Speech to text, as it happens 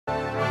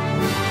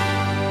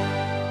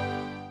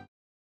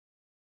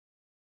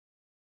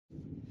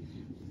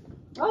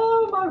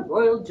Oh, my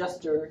royal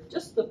jester.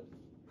 Just the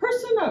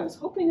person I was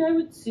hoping I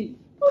would see.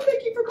 Oh,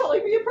 thank you for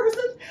calling me a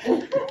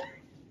person.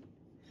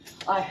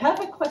 I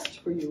have a quest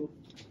for you.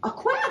 A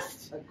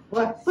quest? A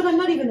quest. But I'm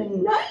not even a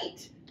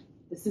knight.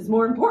 This is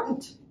more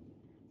important.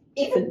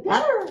 Even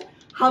better.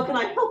 How can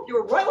I help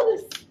your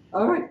royalness?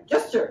 All right,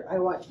 jester, I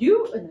want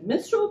you and the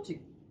minstrel to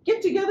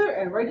get together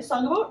and write a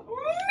song about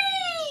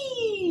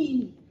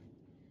me.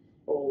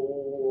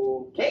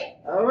 Okay,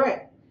 all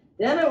right.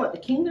 Then I want the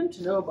kingdom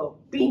to know about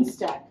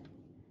Beanstack,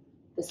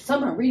 the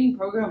summer reading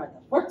program at the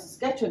Fort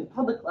Saskatchewan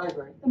Public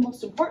Library, the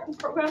most important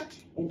program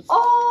in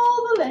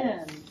all the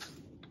land.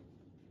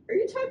 Are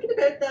you talking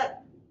about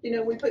that, you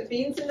know, we put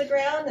beans in the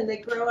ground and they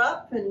grow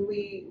up and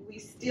we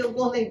steal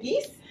golden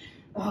geese?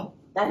 Oh,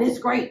 that is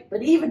great,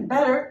 but even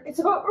better, it's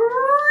about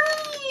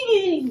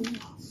reading.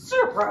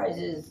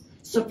 Surprises.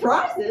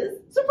 Surprises?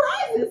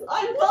 Surprises!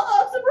 I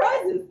love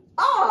surprises!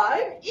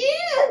 I'm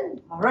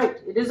in! All right,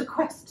 it is a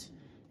quest.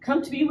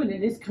 Come to me when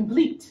it is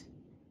complete.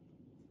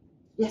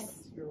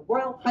 Yes, your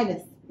royal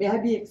highness. May I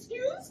be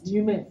excused?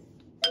 You may.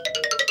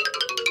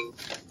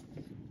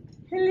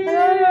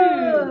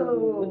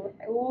 Hello!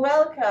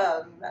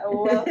 Welcome,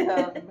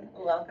 welcome,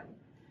 welcome.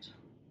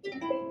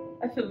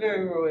 I feel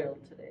very royal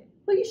today.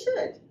 Well, you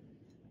should.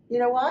 You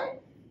know why?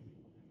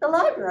 The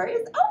library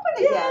is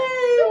open again.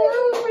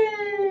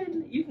 Yay,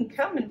 open! You can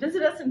come and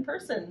visit us in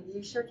person.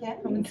 You sure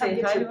can. Come You and can say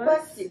come hi get your to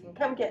books. us. You can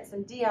come get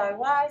some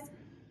DIYs.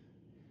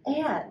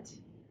 And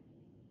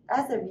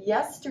as of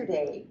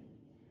yesterday,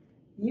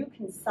 you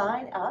can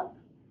sign up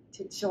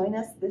to join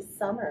us this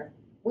summer.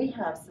 We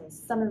have some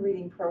summer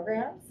reading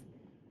programs.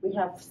 We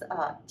have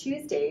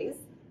Tuesdays.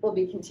 We'll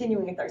be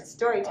continuing with our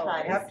story Oh,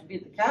 times. we have to be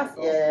at the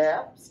castle.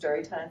 Yeah,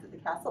 story times at the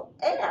castle.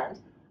 And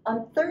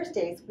on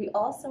Thursdays, we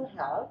also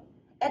have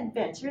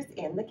adventures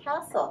in the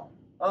castle.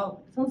 Oh,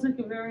 sounds like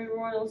a very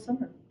royal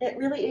summer. It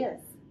really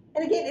is.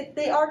 And again,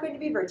 they are going to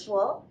be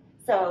virtual,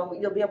 so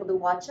you'll be able to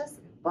watch us.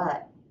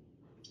 But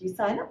if you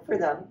sign up for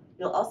them,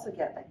 you'll also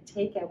get a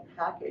takeout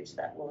package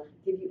that will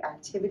give you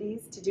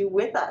activities to do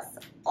with us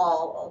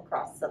all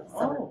across the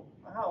summer. Oh,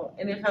 wow.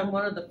 And if I'm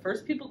one of the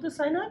first people to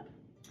sign up?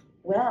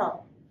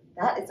 Well,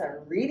 that is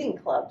our reading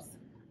clubs.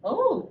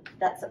 Oh,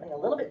 That's something a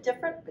little bit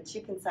different, but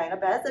you can sign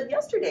up as of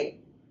yesterday.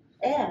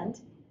 And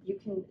you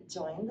can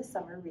join the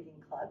summer reading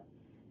club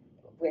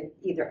with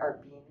either our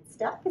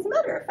Beanstack. As a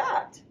matter of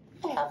fact,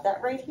 I have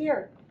that right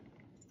here.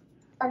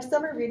 Our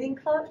summer reading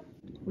club,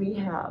 we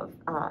have,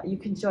 you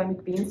can join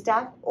with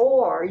Beanstack,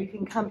 or you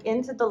can come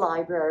into the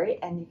library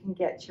and you can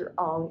get your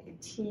own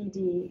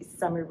TD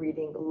summer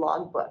reading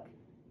logbook.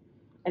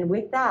 And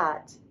with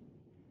that,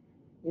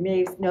 you may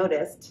have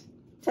noticed,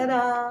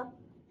 ta-da,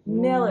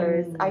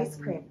 Miller's ice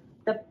cream.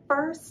 The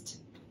first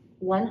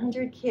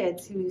 100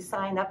 kids who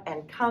sign up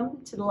and come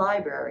to the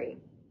library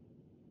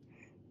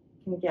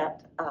can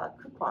get a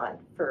coupon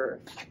for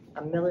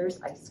a Miller's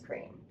ice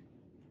cream.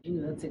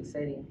 ooh, that's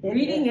exciting. It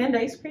Reading is. and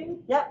ice cream?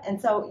 Yeah, and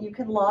so you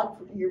can log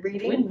your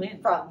reading Win-win.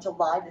 from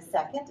July the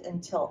 2nd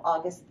until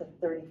August the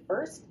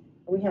 31st.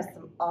 We have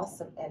some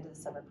awesome end of the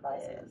summer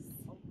prizes.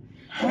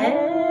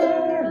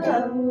 Hello,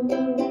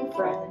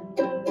 friends.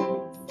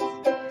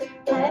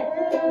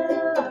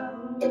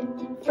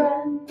 Hello,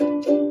 friends.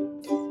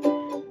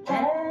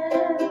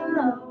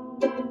 Hello,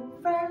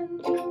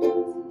 friends.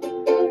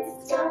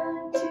 It's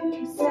time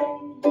to say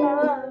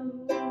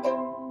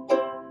hello.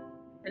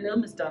 Hello,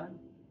 Miss Donna.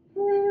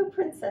 Hello,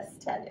 Princess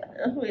Tanya.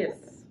 Oh, yes.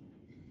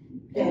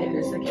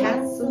 There's a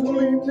castle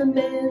in the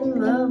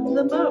middle of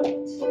the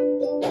moat.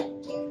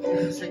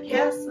 There's a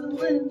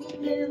castle in the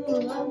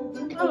middle of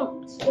the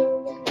moat.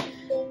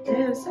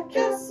 There's a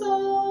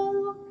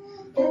castle.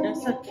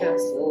 There's a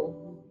castle.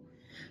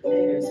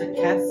 There's a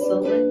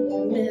castle in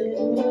the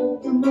middle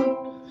of the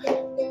moat.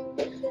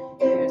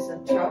 There's a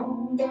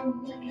throne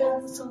on the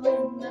castle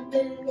in the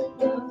middle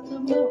of the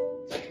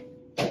moat.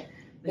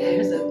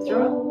 There's a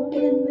throne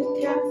in the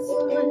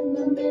castle in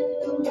the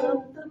middle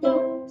of the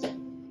moat.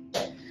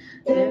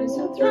 There's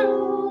a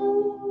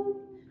throne.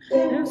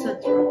 There's a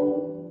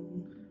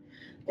throne.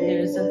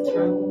 There's a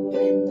throne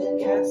in the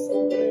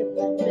castle in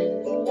the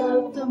middle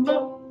of the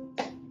moat.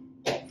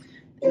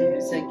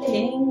 There's a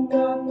king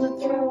on the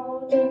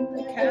throne in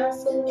the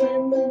castle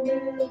in the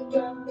middle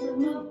of the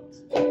moat.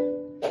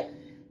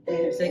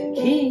 There's a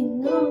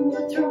king on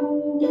the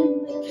throne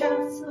in the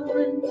castle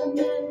in the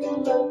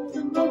middle of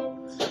the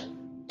moat.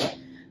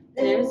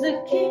 There's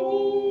a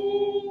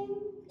king.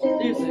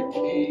 There's a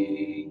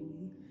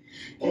king.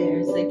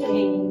 There's a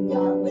king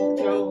on the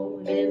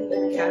throne in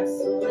the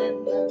castle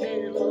in the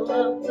middle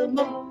of the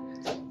moat.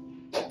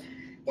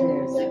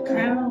 There's a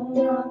crown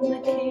on the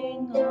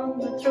king on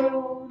the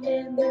throne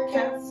in the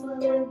castle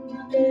in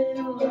the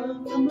middle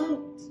of the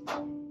moat.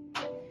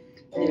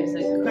 There's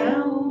a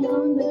crown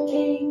on the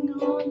king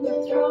on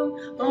the throne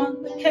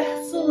on the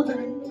castle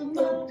in the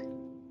moat.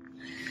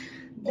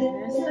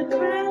 There's a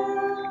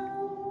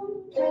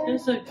crown.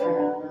 There's a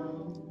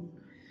crown.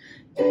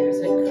 There's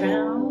a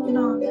crown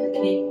on the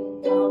king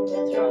on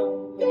the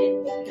throne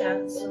in the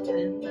castle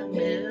in the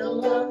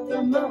middle of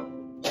the moat.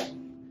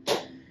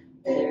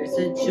 There's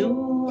a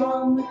jewel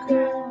on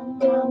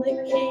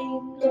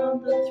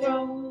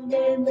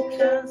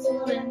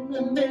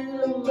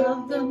middle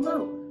of the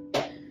moat.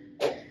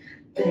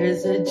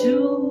 There's a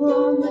jewel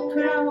on the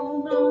crown,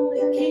 on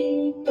the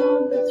king,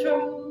 on the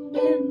throne,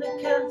 in the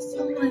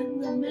castle in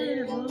the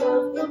middle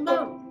of the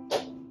moat.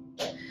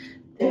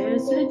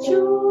 There's a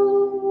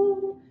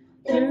jewel,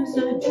 there's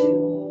a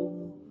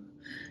jewel,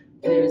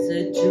 there's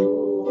a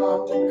jewel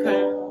on the crown.